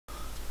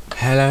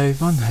Hello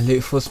everyone,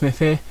 Luke Smith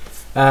here.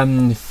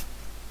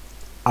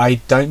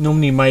 I don't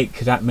normally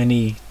make that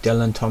many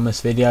Dillin Thomas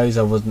videos.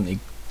 I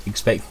wasn't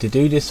expecting to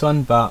do this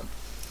one, but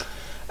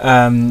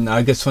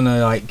I just want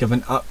to give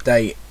an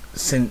update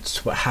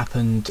since what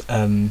happened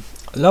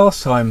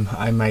last time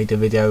I made a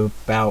video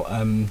about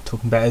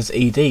talking about his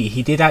ED.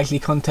 He did actually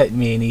contact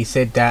me and he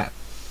said that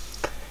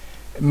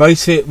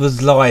most of it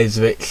was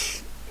lies,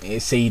 which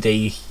it's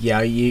ED.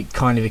 Yeah, you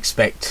kind of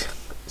expect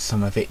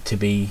some of it to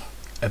be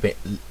a bit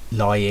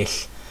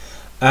lie-ish.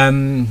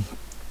 And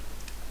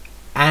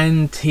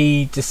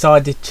he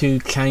decided to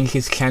change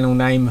his channel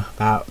name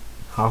about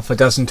half a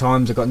dozen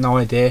times. I got no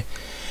idea.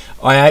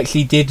 I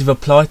actually did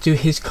reply to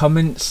his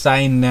comments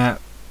saying that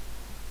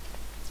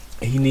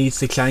he needs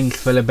to change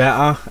for the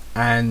better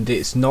and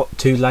it's not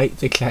too late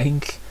to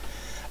change.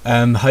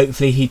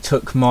 Hopefully he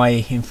took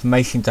my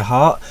information to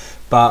heart,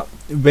 but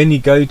when you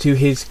go to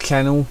his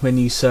channel, when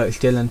you search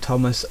Dillin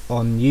Thomas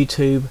on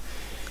YouTube,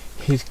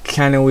 his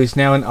channel is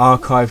now an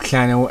archive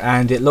channel,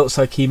 and it looks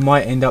like he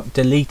might end up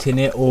deleting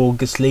it or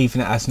just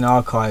leaving it as an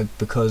archive,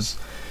 because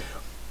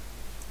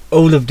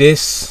all of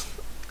this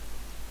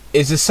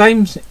is the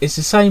same. It's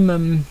the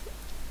same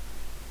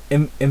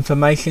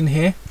information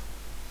here.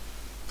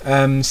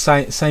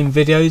 Same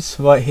videos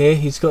right here.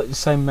 He's got the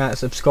same amount of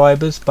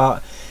subscribers,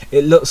 but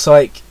it looks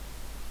like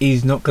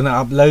he's not going to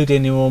upload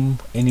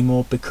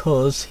anymore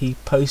because he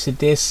posted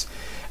this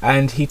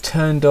and he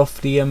turned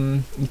off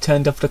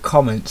the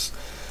comments.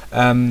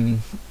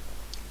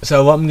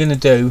 So what I'm gonna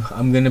do,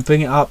 I'm gonna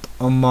bring it up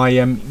on my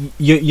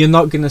you're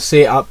not gonna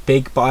see it up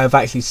big, but I've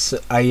actually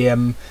I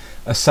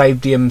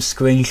saved the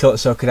screenshot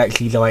so I could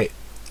actually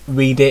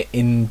read it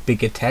in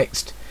bigger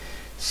text.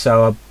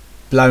 So I've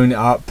blown it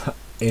up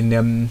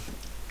in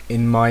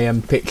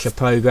my picture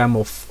program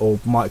or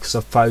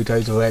Microsoft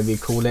Photos or whatever you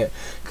call it,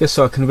 just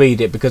so I can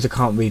read it, because I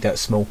can't read that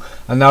small.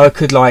 I know I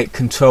could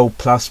Control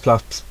plus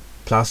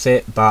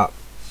it, but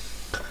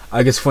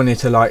I just wanted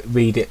to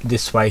read it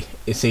this way,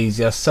 it's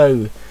easier.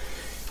 So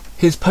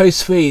his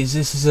post reads: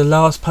 "This is the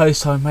last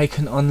post I'm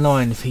making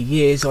online. For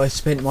years I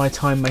spent my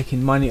time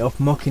making money off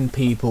mocking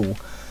people.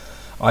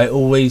 I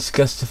always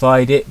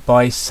justified it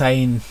by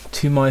saying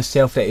to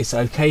myself that it's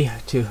okay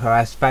to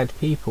harass bad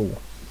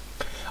people.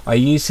 I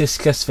used this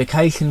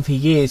justification for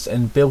years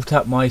and built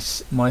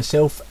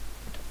myself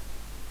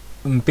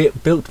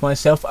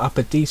up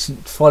a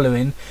decent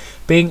following,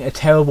 being a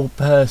terrible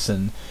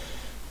person."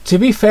 To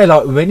be fair,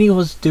 when he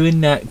was doing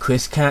that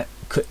Chris Clan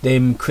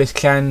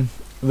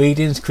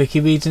readings, quickie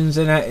readings,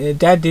 and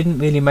that didn't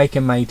really make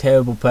him a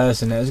terrible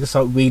person. It was just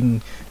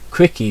reading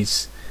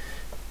quickies,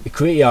 the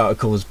quickie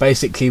articles,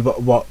 basically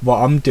what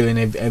I'm doing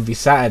every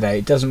Saturday.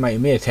 It doesn't make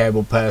me a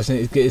terrible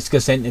person. It's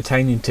just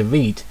entertaining to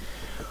read.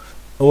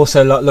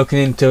 Also, looking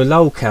into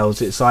lolcows,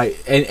 it's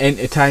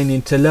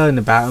entertaining to learn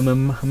about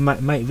them and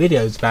make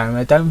videos about them.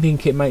 I don't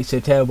think it makes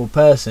a terrible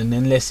person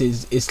unless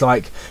it's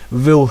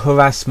real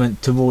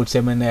harassment towards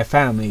them and their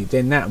family.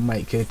 Then that will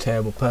make you a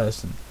terrible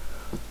person.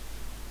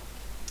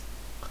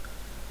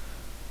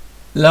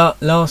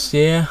 Last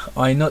year,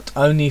 I not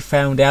only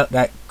found out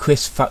that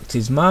Chris fucked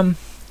his mum,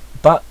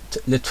 but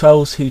the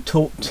trolls who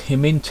talked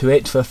him into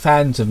it were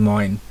fans of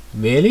mine.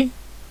 Really?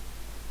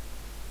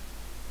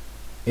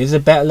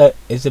 Isabella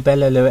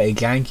Loretta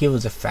Yankee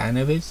was a fan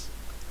of his?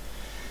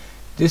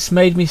 This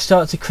made me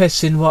start to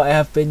question what I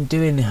have been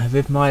doing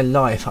with my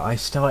life. I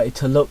started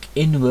to look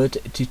inward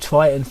to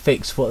try and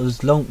fix what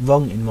was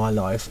wrong in my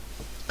life.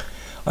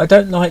 I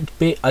don't like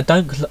being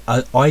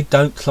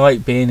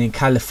in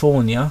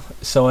California,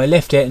 so I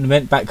left it and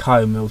went back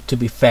home. Well, to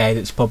be fair,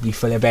 that's probably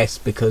for the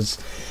best, because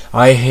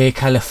I hear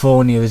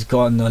California has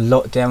gotten a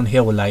lot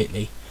downhill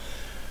lately.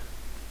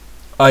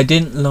 I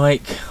didn't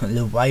like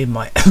the way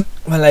my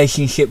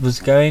relationship was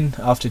going.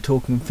 After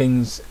talking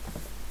things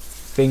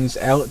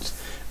out,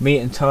 me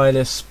and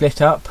Tyler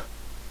split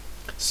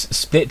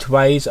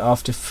ways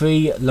after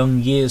 3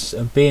 long years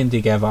of being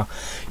together.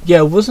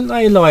 Yeah, wasn't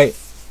they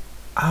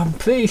I'm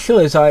pretty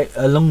sure it's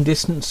a long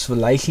distance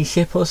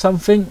relationship or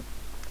something.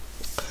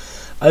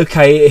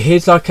 Okay,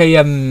 here's a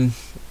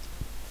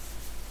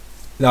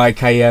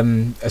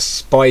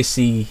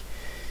spicy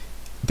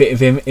bit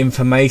of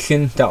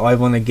information that I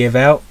want to give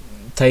out.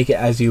 Take it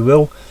as you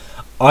will.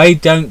 I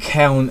don't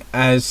count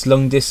as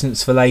long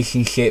distance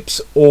relationships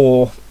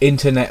or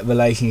internet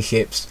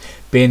relationships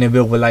being a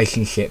real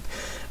relationship.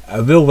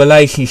 A real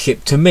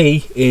relationship to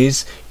me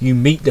is you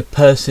meet the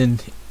person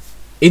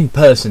in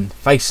person,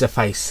 face to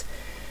face,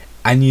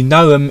 and you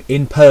know them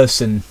in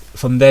person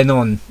from then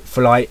on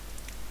for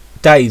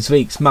days,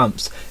 weeks,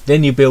 months.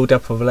 Then you build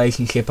up a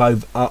relationship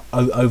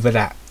over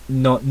that.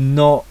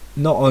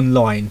 Not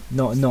online,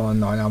 not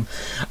online.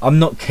 I'm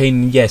not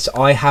keen. Yes,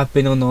 I have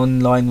been on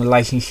online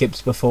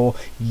relationships before,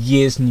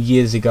 years and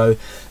years ago.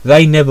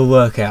 They never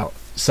work out.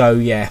 So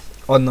yeah,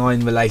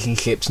 online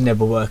relationships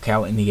never work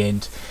out in the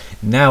end.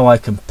 Now I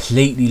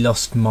completely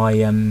lost my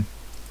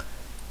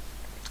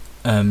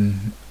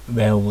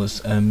where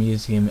was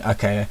museum.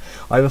 Okay,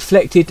 I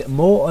reflected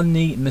more on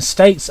the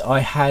mistakes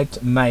I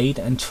had made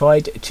and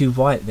tried to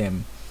right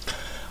them.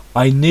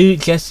 I knew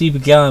Jesse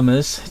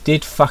Pajamas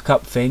did fuck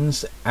up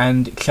things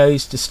and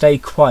chose to stay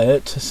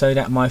quiet so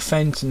that my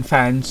friends and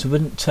fans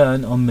wouldn't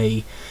turn on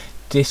me.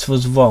 This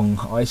was wrong.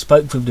 I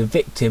spoke with the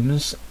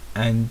victims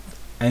and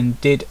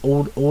did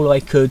all I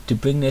could to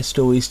bring their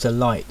stories to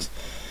light.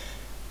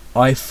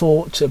 I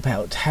thought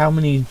about how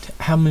many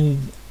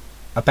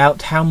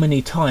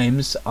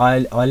times I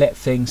let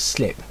things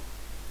slip.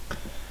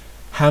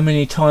 How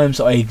many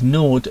times I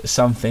ignored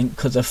something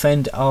because a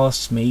friend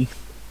asked me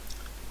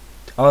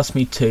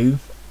to,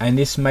 and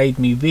this made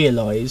me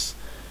realise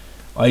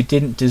I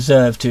didn't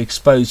deserve to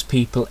expose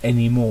people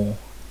anymore.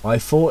 I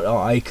thought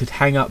I could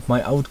hang up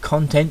my old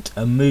content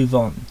and move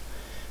on.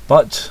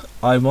 But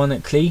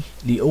ironically,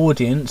 the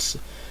audience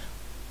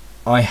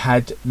I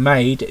had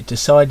made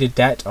decided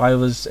that I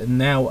was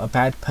now a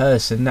bad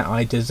person, that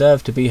I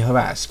deserved to be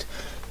harassed.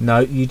 No,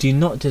 you do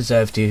not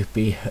deserve to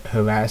be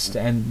harassed,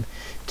 and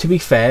to be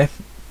fair,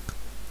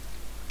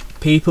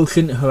 people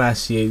shouldn't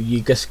harass you.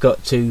 You just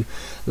got to,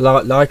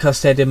 like I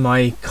said in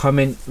my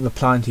comment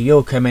replying to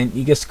your comment,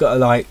 you just got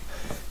to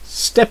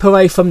step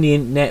away from the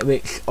internet,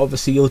 which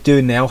obviously you're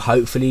doing now.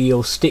 Hopefully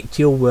you'll stick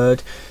to your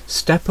word.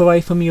 Step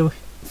away from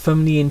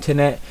the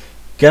internet,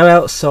 go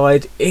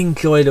outside,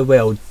 enjoy the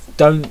world.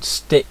 Don't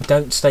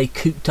stay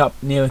cooped up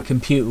near a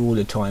computer all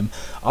the time.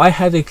 I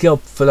had a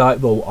job for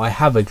I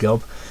have a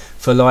job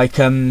for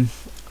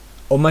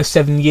almost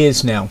 7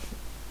 years now,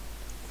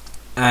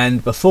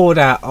 and before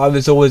that I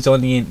was always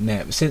on the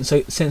internet. Since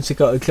I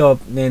got a job,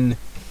 then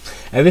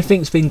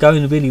everything's been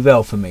going really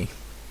well for me.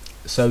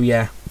 So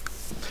yeah,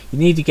 you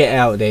need to get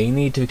out there, you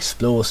need to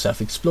explore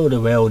stuff, explore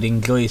the world,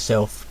 enjoy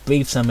yourself,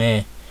 breathe some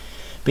air,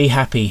 be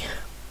happy.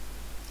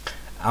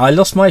 I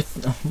lost my,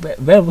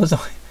 where was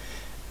I?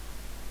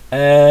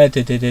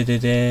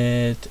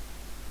 The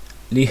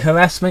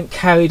harassment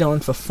carried on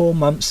for 4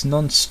 months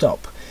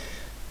non-stop.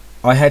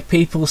 I had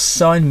people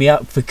sign me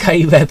up for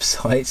gay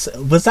websites.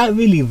 Was that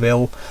really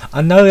real?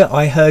 I know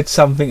I heard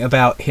something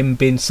about him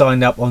being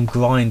signed up on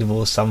Grindr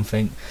or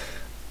something.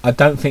 I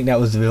don't think that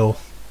was real.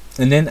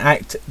 And then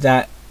acted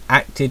that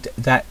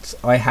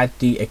I had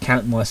the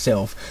account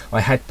myself. I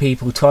had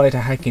people try to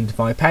hack into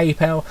my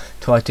PayPal,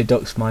 try to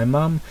dox my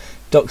mum,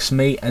 dox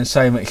me, and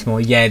so much more.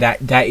 Yeah,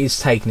 that is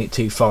taking it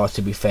too far,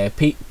 to be fair.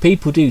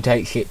 People do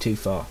take shit too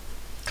far.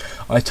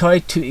 I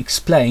tried to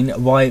explain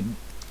why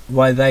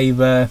they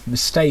were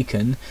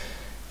mistaken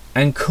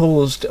and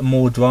caused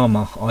more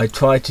drama. I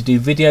tried to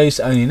do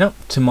videos owning up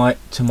to my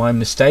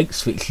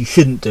mistakes, which you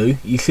shouldn't do.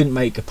 You shouldn't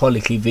make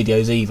apology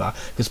videos either,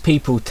 because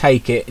people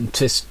take it and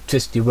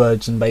twist your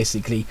words and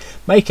basically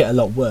make it a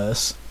lot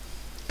worse.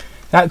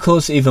 That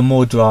caused even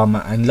more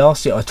drama, and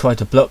lastly I tried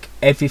to block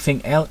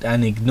everything out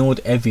and ignored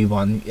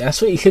everyone.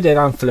 That's what you should have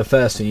done for the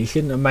first one. You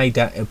shouldn't have made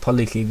that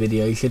apology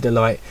video. You should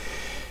have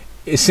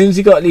as soon as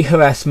you got the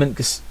harassment,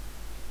 just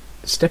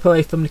step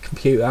away from the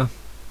computer,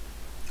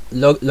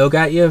 log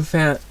out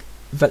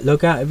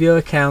of your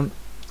account,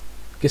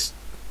 just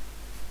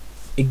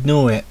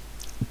ignore it,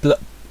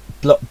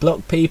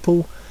 block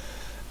people,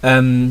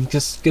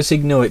 just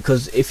ignore it,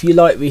 because if you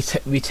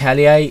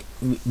retaliate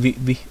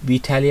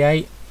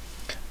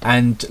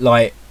and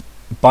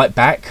bite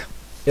back,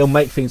 it'll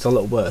make things a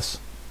lot worse.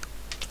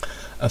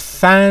 A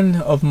fan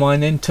of mine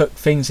then took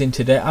things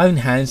into their own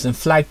hands and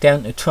flagged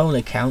down a troll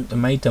account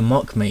and made them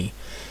mock me.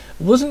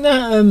 Wasn't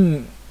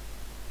that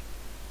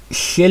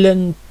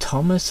Dillin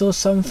Thomas or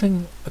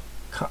something?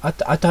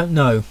 I don't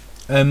know.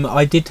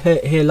 I did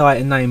hear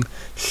a name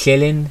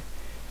Dillin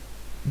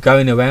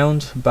going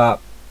around, but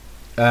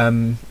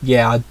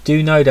yeah, I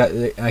do know that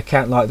an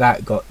account like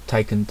that got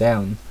taken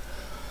down,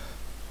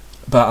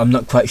 but I'm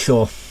not quite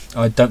sure.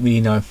 I don't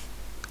really know.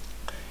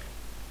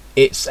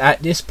 It's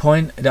at this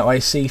point that I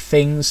see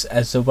things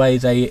as the way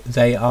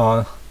they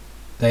are.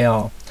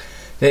 There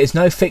is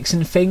no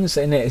fixing things,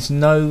 and there is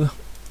no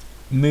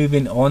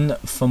moving on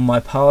from my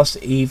past,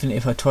 even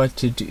if I try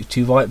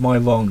to right my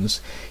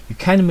wrongs. You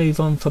can move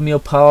on from your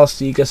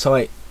past. You just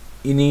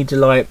you need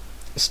to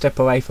step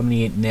away from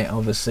the internet.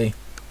 Obviously,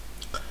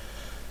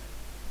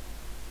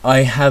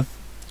 I have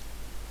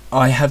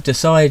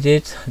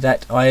decided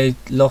that I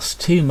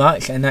lost too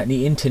much and that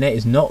the internet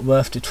is not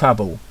worth the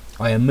trouble.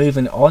 I am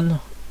moving on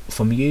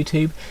from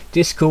YouTube,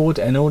 Discord,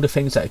 and all the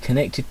things that are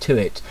connected to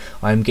it.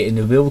 I am getting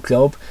a real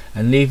job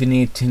and leaving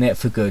the internet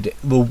for good.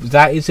 Well,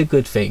 that is a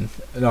good thing.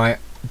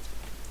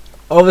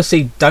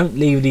 Obviously, don't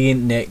leave the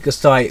internet.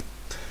 Just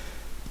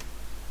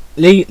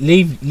leave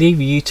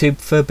YouTube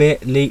for a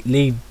bit.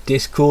 Leave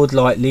Discord.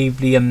 Leave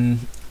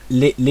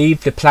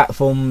the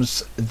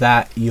platforms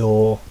that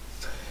you're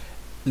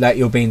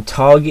being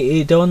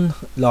targeted on.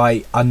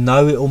 I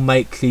know it'll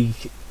make the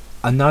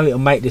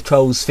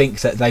trolls think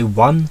that they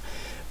won,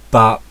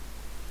 but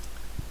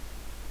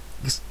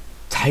just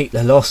take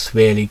the loss,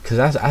 really, because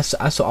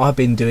that's what I've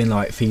been doing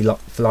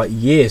for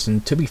years,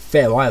 and to be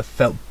fair, I have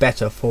felt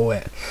better for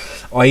it.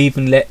 I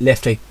even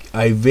left a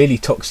really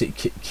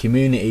toxic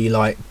community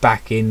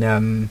back in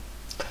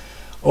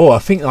I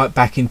think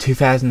back in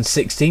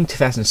 2016,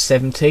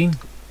 2017,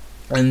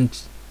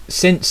 and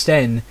since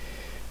then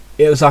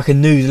it was like a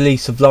new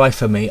lease of life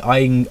for me.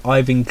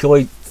 I've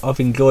enjoyed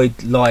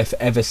life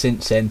ever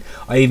since then.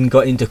 I even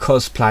got into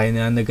cosplaying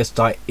and I just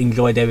like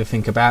enjoyed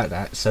everything about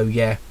that. So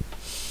yeah,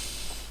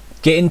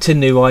 get into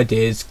new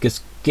ideas,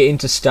 just get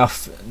into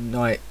stuff,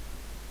 like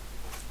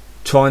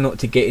try not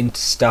to get into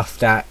stuff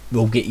that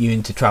will get you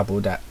into trouble,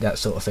 that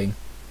sort of thing.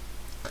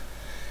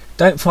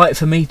 Don't fight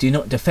for me, do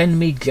not defend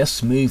me,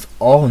 just move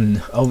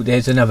on. Oh,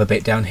 there's another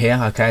bit down here.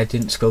 Okay, I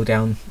didn't scroll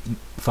down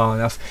far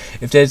enough.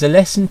 If there's a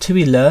lesson to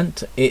be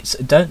learnt, it's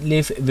don't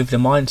live with the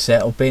mindset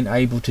of being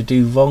able to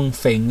do wrong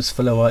things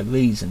for the right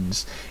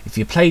reasons. If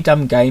you play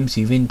dumb games,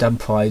 you win dumb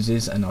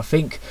prizes, and I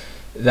think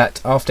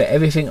that after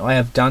everything I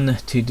have done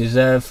to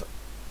deserve...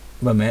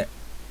 I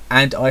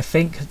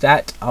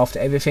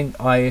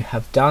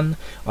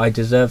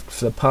deserved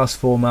for the past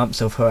 4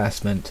 months of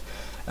harassment.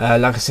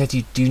 Like I said,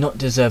 you do not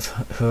deserve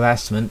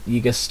harassment.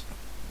 You just...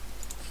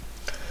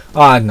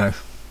 I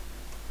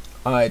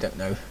don't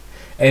know.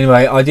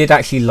 Anyway, I did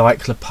actually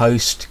like the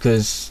post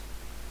because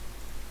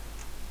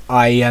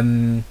I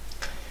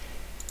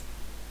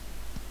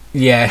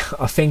yeah,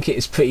 I think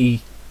it's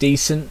pretty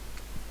decent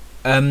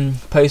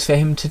post for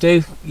him to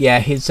do. Yeah,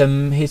 his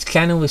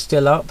channel is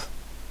still up.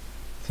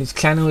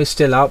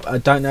 I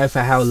don't know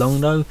for how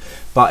long though,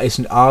 but it's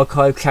an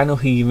archive channel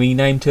he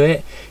renamed to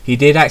it. He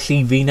did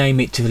actually rename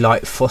it to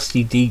like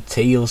Frosty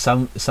DT or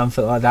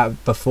something like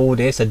that before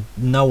this. I had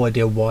no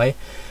idea why.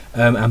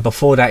 And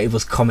before that it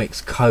was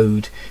Comics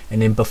Code,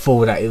 and then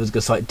before that it was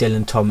just like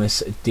Dillin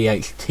Thomas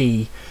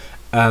DHT.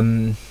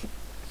 But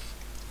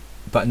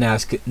now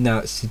it's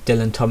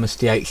Dillin Thomas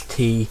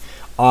DHT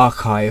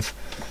archive.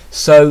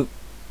 So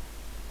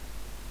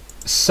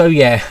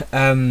yeah,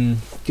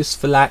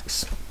 just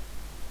relax.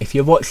 If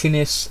you're watching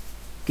this,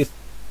 just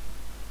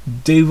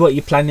do what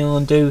you're planning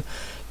on do.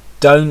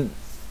 Don't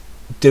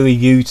do a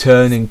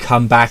U-turn and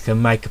come back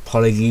and make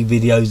apology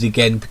videos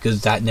again,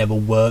 because that never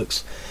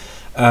works.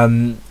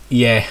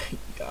 Yeah,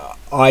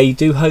 I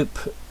do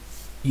hope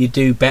you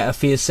do better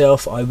for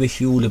yourself. I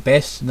wish you all the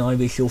best, and I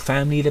wish your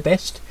family the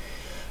best.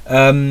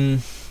 Yeah,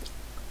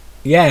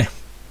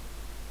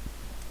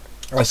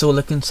 that's all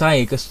I can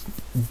say. Just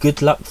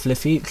good luck for the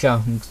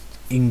future.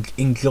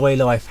 Enjoy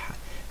life.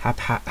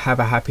 Have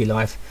a happy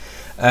life.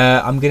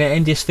 I'm going to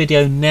end this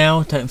video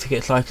now. Don't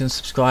forget to like and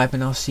subscribe,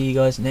 and I'll see you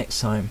guys next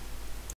time.